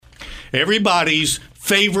everybody's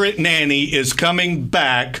favorite nanny is coming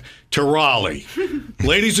back to Raleigh.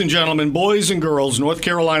 Ladies and gentlemen, boys and girls, North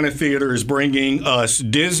Carolina Theater is bringing us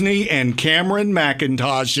Disney and Cameron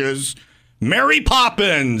McIntosh's Mary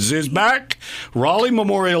Poppins is back. Raleigh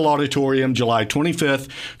Memorial Auditorium, July 25th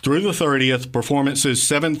through the 30th. Performances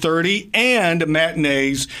 7:30 and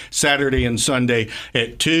matinees Saturday and Sunday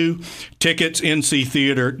at 2. Tickets,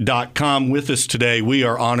 nctheater.com. With us today, we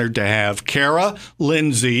are honored to have Kara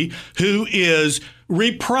Lindsay, who is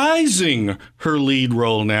reprising her lead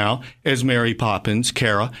role now as Mary Poppins.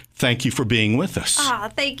 Kara, thank you for being with us.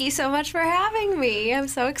 Thank you so much for having me. I'm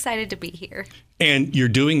so excited to be here. And you're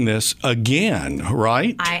doing this again,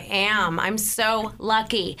 right? I am. I'm so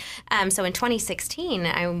lucky. So in 2016,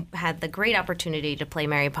 I had the great opportunity to play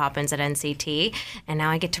Mary Poppins at NCT, and now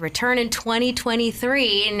I get to return in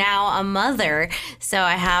 2023, now a mother. So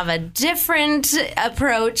I have a different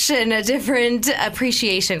approach and a different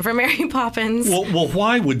appreciation for Mary Poppins. Well,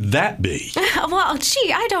 why would that be? Well,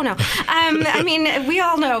 I don't know. I mean, we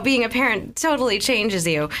all know being a parent totally changes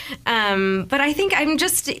you. But I think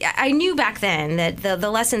I knew back then that the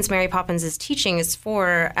lessons Mary Poppins is teaching is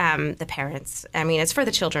for the parents. I mean, it's for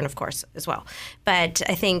the children, of course, as well. But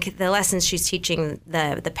I think the lessons she's teaching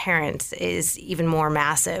the parents is even more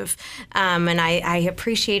massive. And I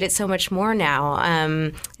appreciate it so much more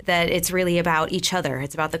now that it's really about each other.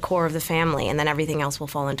 It's about the core of the family, and then everything else will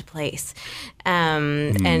fall into place.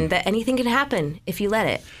 And that anything can happen if you let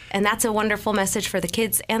it. And that's a wonderful message for the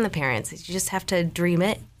kids and the parents. You just have to dream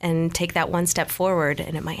it and take that one step forward,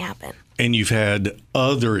 and it might happen. And you've had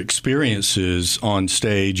other experiences on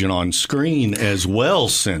stage and on screen as well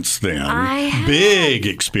since then. I have. Big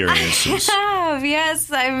experiences. I have,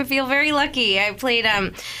 yes. I feel very lucky. I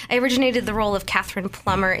originated the role of Catherine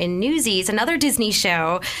Plummer in Newsies, another Disney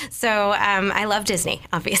show. So I love Disney,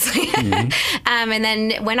 obviously. And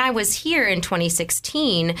then when I was here in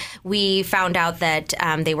 2016, we found out that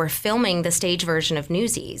they were filming the stage version of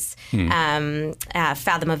Newsies,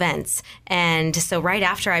 Fathom Events. And so right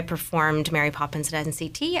after I performed Mary Poppins at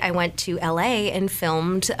NCT, I went to LA and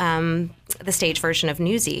filmed the stage version of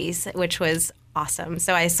Newsies, which was awesome.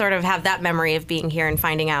 So I sort of have that memory of being here and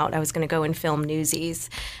finding out I was going to go and film Newsies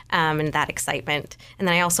and that excitement. And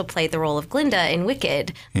then I also played the role of Glinda in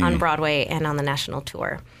Wicked on Broadway and on the national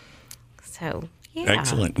tour. So... yeah.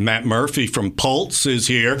 Excellent. Matt Murphy from Pulse is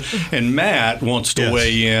here, and Matt wants to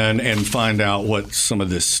weigh in and find out what some of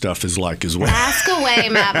this stuff is like as well. Ask away,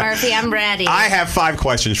 Matt Murphy. I'm ready. I have 5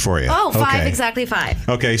 questions for you. Oh, 5, exactly 5.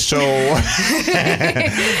 Okay, so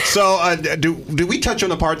do we touch on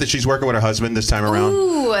the part that she's working with her husband this time around? Ooh.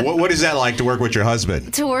 What is that like to work with your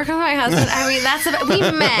husband? To work with my husband? I mean,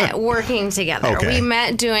 we met working together. Okay. We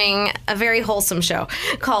met doing a very wholesome show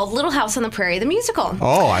called Little House on the Prairie, the musical.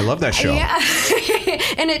 Oh, I love that show. Yeah.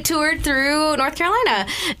 And it toured through North Carolina.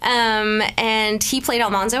 And he played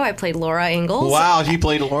Almanzo. I played Laura Ingalls. Wow, she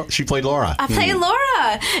played Laura. I played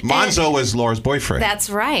Laura. Monzo was Laura's boyfriend. That's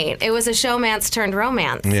right. It was a showmance turned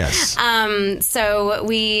romance. Yes. So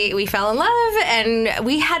we fell in love, and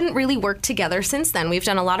we hadn't really worked together since then. We've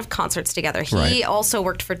done a lot of concerts together. He also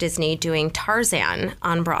worked for Disney doing Tarzan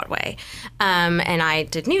on Broadway. And I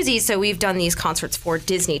did Newsies, so we've done these concerts for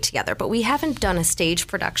Disney together. But we haven't done a stage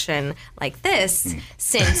production like this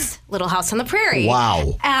since Little House on the Prairie.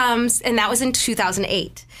 Wow. And that was in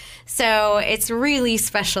 2008. So it's really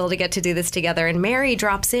special to get to do this together. And Mary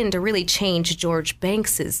drops in to really change George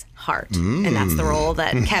Banks's heart. And that's the role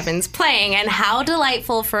that Kevin's playing. And how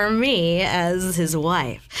delightful for me as his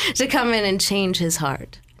wife to come in and change his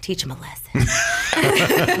heart. Teach him a lesson.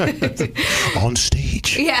 On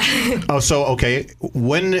stage. Yeah. Oh, so, okay.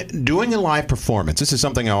 When doing a live performance, this is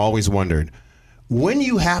something I always wondered. When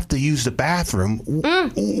you have to use the bathroom,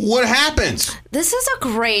 what happens? This is a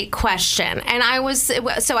great question. And I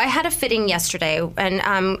had a fitting yesterday,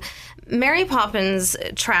 and Mary Poppins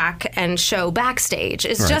track and show backstage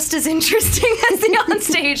is just as interesting as the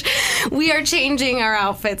onstage. We are changing our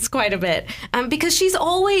outfits quite a bit because she's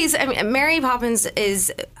always, Mary Poppins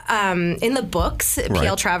is in the books,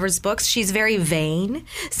 P.L. Travers' books, she's very vain.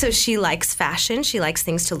 So she likes fashion. She likes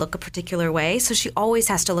things to look a particular way. So she always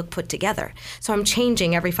has to look put together. So I'm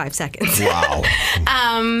changing every 5 seconds. Wow.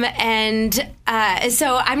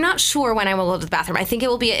 So I'm not sure when I will go to the bathroom. I think it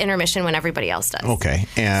will be an intermission when everybody else does. Okay.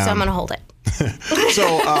 So I'm going to hold it.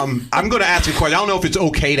 So I'm going to ask a question. I don't know if it's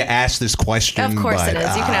okay to ask this question. Of course it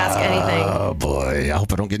is. You can ask anything. Oh, boy. I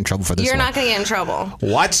hope I don't get in trouble for this You're one. not going to get in trouble.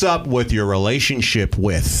 What's up with your relationship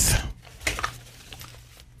with...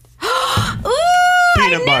 Ooh,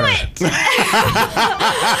 peanut butter?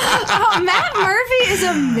 Oh, Matt Murphy is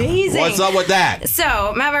amazing. What's up with that?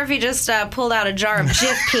 So Matt Murphy just pulled out a jar of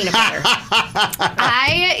Jif peanut butter.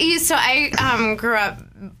 I grew up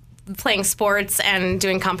playing sports and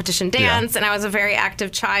doing competition dance, and I was a very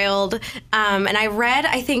active child. And I read,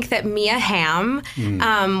 I think, that Mia Hamm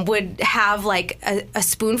would have like a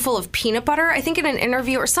spoonful of peanut butter. I think in an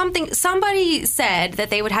interview or something, somebody said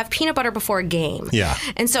that they would have peanut butter before a game. Yeah.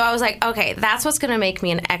 And so I was like, okay, that's what's going to make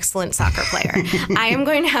me an excellent soccer player. I am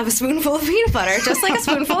going to have a spoonful of peanut butter, just like a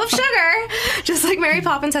spoonful of sugar, just like Mary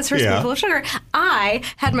Poppins has her spoonful of sugar. I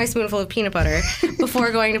had my spoonful of peanut butter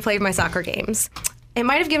before going to play my soccer games. It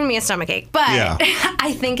might have given me a stomachache, but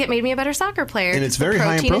I think it made me a better soccer player. And it's very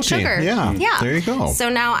high in protein. And sugar. Yeah. There you go. So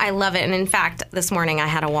now I love it. And in fact, this morning I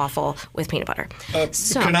had a waffle with peanut butter.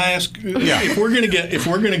 Can I ask? If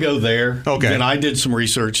we're gonna go there, then I did some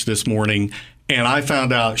research this morning, and I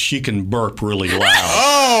found out she can burp really loud.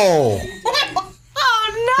 Oh! Oh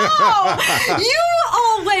no! You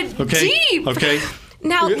all went deep. Okay.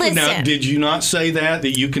 Now, listen. Now, did you not say that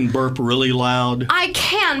you can burp really loud? I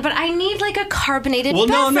can, but I need like a carbonated beverage.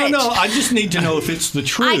 No. I I just need to know if it's the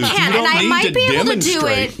truth. I can, you don't and I need might to be able to do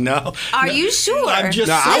demonstrate. it. No. Are you sure? I'm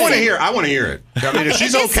just I want to hear. I want to hear it. I mean, if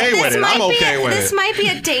she's okay with it, I'm okay with it. This might be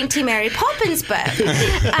a dainty Mary Poppins burp,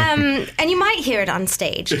 and you might hear it on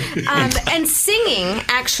stage. And singing,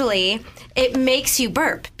 actually, it makes you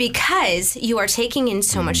burp because you are taking in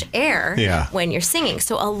so much air when you're singing.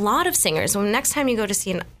 So a lot of singers, when next time you go to see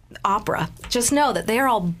an opera, just know that they're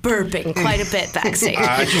all burping quite a bit backstage.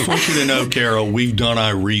 I just want you to know, Carol, we've done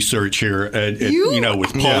our research here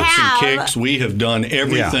with Pulse and Kicks. We have done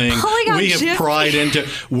everything. We have pried into.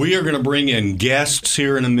 We are going to bring in guests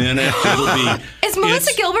here in a minute. It'll be. Is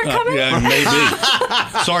Melissa Gilbert coming? Yeah, maybe.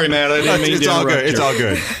 Sorry, Matt. I didn't mean to interrupt you. It's all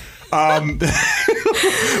good.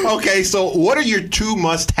 Okay, so what are your two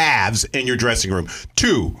must-haves in your dressing room?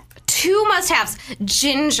 Two must-haves.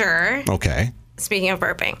 Ginger. Okay. Speaking of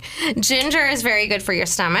burping, ginger is very good for your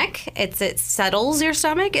stomach. It settles your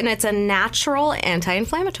stomach, and it's a natural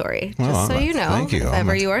anti-inflammatory. Just so you know, thank you. If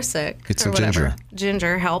ever you are sick, get some ginger.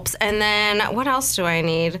 Ginger helps. And then what else do I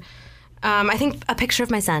need? I think a picture of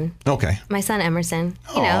my son. Okay. My son Emerson.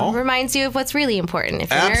 Reminds you of what's really important if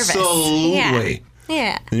you're nervous. Absolutely.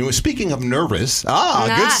 Yeah. And speaking of nervous, good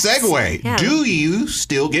segue. Yeah. Do you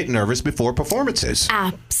still get nervous before performances?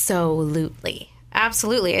 Absolutely.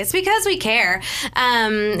 It's because we care,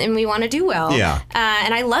 and we want to do well. Yeah.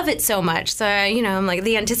 And I love it so much. So, I'm like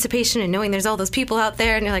the anticipation and knowing there's all those people out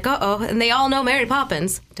there, and you're like, uh-oh, and they all know Mary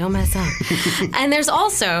Poppins. Don't mess up. And there's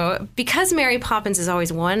also, because Mary Poppins is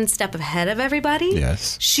always one step ahead of everybody,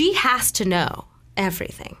 she has to know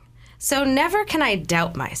everything. So never can I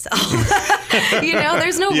doubt myself.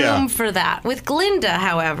 There's no room for that. With Glinda,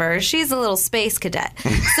 however, she's a little space cadet.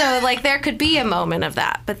 So, there could be a moment of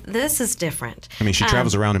that. But this is different. I mean, she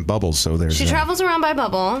travels around in bubbles, so there's... She travels around by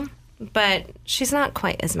bubble, but she's not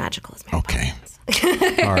quite as magical as Mary Poppins.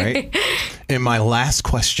 All right. And my last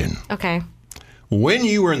question. Okay. When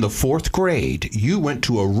you were in the 4th grade, you went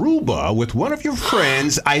to Aruba with one of your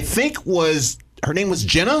friends, I think her name was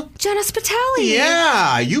Jenna? Jenna Spitali.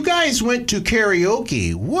 Yeah. You guys went to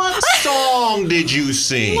karaoke. What song did you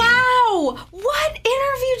sing? Wow. What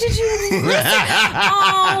interview did you listen?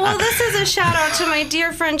 Well, this is a shout out to my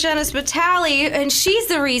dear friend Jenna Spitali. And she's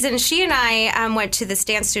the reason. She and I went to this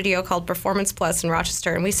dance studio called Performance Plus in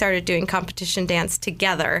Rochester. And we started doing competition dance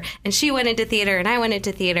together. And she went into theater and I went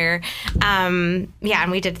into theater. And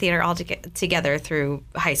we did theater all together through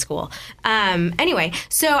high school. Anyway,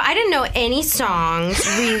 so I didn't know any songs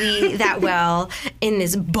really that well in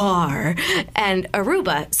this bar and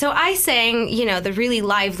Aruba. So I sang, the really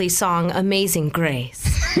lively song Amazing Grace.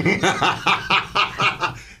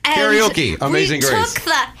 Karaoke, Amazing Grace. We took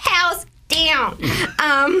the house down.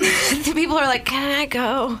 The people are like, can I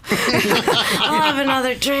go? I'll have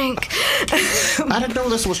another drink. I didn't know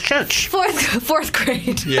this was church. Fourth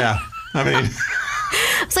grade. Yeah. I mean...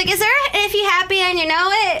 It's like, is there If You Happy and You Know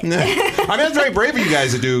It? I mean, it's very brave of you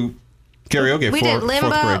guys to do karaoke. We did Limbo.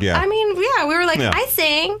 4th grade, yeah. I mean, we were like, I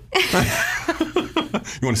sing.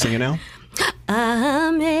 You want to sing it now?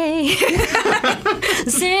 Amazing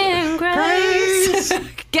Grace.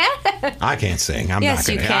 Get it? I can't sing. Yes,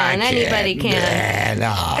 you can. Anybody can.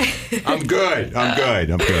 I'm good. I'm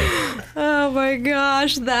good. Oh my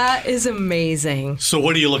gosh, that is amazing. So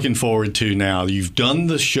what are you looking forward to now? You've done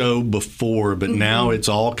the show before, but now it's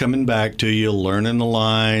all coming back to you, learning the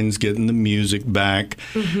lines, getting the music back.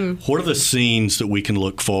 What are the scenes that we can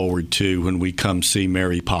look forward to when we come see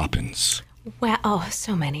Mary Poppins? Well,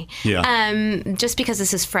 so many. Yeah. Just because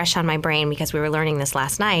this is fresh on my brain because we were learning this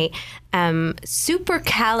last night,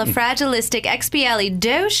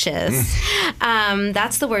 supercalifragilisticexpialidocious.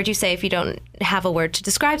 That's the word you say if you don't have a word to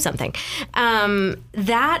describe something.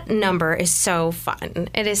 That number is so fun.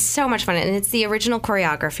 It is so much fun. And it's the original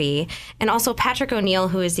choreography. And also Patrick O'Neill,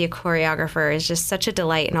 who is the choreographer, is just such a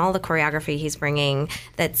delight. And all the choreography he's bringing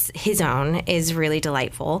that's his own is really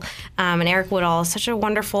delightful. And Eric Woodall is such a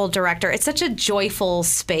wonderful director. It's such a joyful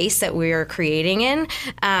space that we're creating in.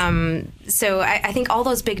 So I think all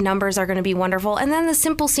those big numbers are going to be wonderful. And then the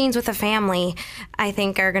simple scenes with the family, I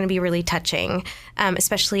think, are going to be really touching,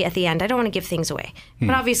 especially at the end. I don't want to give things away.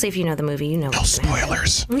 But obviously, if you know the movie, you know. No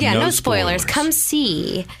spoilers. Yeah, no spoilers. Come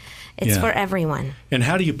see. It's for everyone. And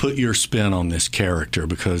how do you put your spin on this character?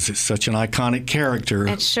 Because it's such an iconic character.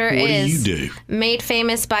 It sure is. What do you do? Made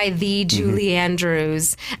famous by the Julie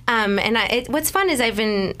Andrews. What's fun is I've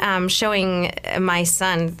been showing my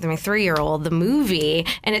son, my 3-year-old, the movie,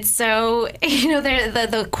 and it's so,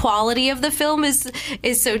 the quality of the film is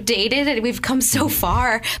so dated, and we've come so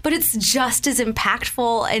far, but it's just as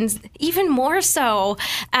impactful and even more so.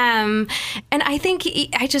 And I think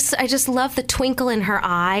I just love the twinkle in her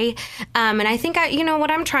eye. And I think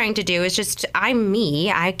what I'm trying to do is just, I'm me.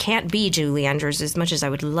 I can't be Julie Andrews as much as I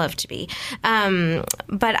would love to be.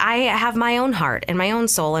 But I have my own heart and my own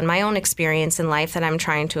soul and my own experience in life that I'm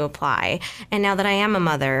trying to apply. And now that I am a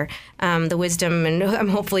mother, the wisdom and I'm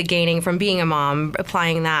hopefully gaining from being a mom,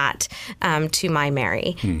 applying that to my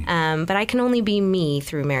Mary. But I can only be me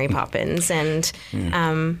through Mary Poppins. And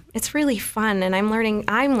it's really fun. And I'm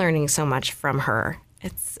learning so much from her.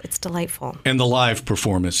 It's delightful. And the live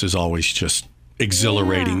performance is always just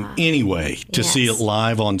exhilarating anyway, to see it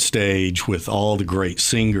live on stage with all the great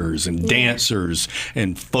singers and dancers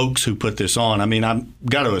and folks who put this on. I mean, I've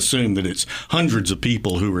got to assume that it's hundreds of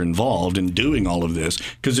people who are involved in doing all of this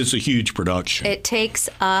because it's a huge production. It takes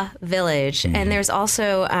a village. And there's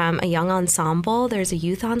also a young ensemble. There's a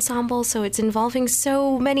youth ensemble. So it's involving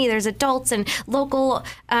so many. There's adults and local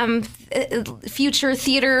future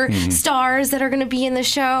theater stars that are going to be in the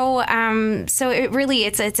show. So it really,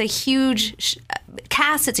 it's a huge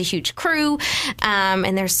cast, it's a huge crew,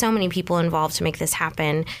 and there's so many people involved to make this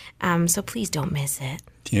happen. So please don't miss it.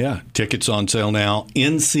 Yeah, tickets on sale now.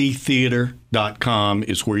 nctheater.com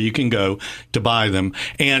is where you can go to buy them.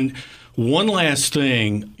 And one last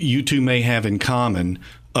thing you two may have in common.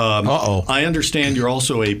 I understand you're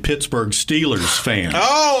also a Pittsburgh Steelers fan.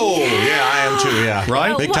 Oh, yeah, I am too, yeah.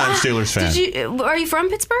 Right? Big time Steelers fan. Are you from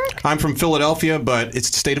Pittsburgh? I'm from Philadelphia, but it's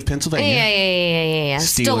the state of Pennsylvania. Yeah.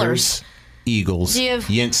 Steelers. Eagles. Do you have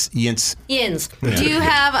Yins. Yeah. Do you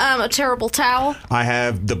have a terrible towel? I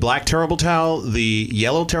have the black terrible towel, the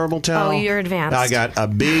yellow terrible towel. Oh, you're advanced. I got a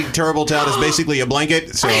big terrible towel that's basically a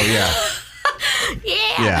blanket. So, yeah.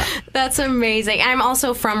 Yeah, that's amazing. I'm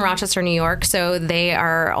also from Rochester, New York, so they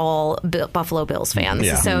are all Buffalo Bills fans.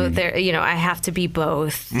 Yeah. So they're, I have to be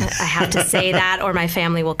both. I have to say that, or my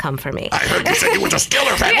family will come for me. I heard you say you were a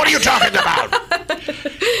Steeler fan. What are you talking about?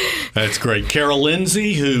 That's great. Carol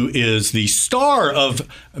Lindsay, who is the star of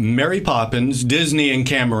Mary Poppins, Disney and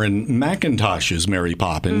Cameron McIntosh's Mary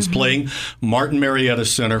Poppins, playing Martin Marietta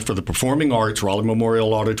Center for the Performing Arts, Raleigh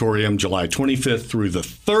Memorial Auditorium, July 25th through the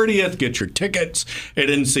 30th. Get your tickets at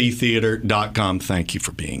nctheater.com. Thank you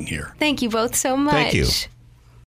for being here. Thank you both so much. Thank you.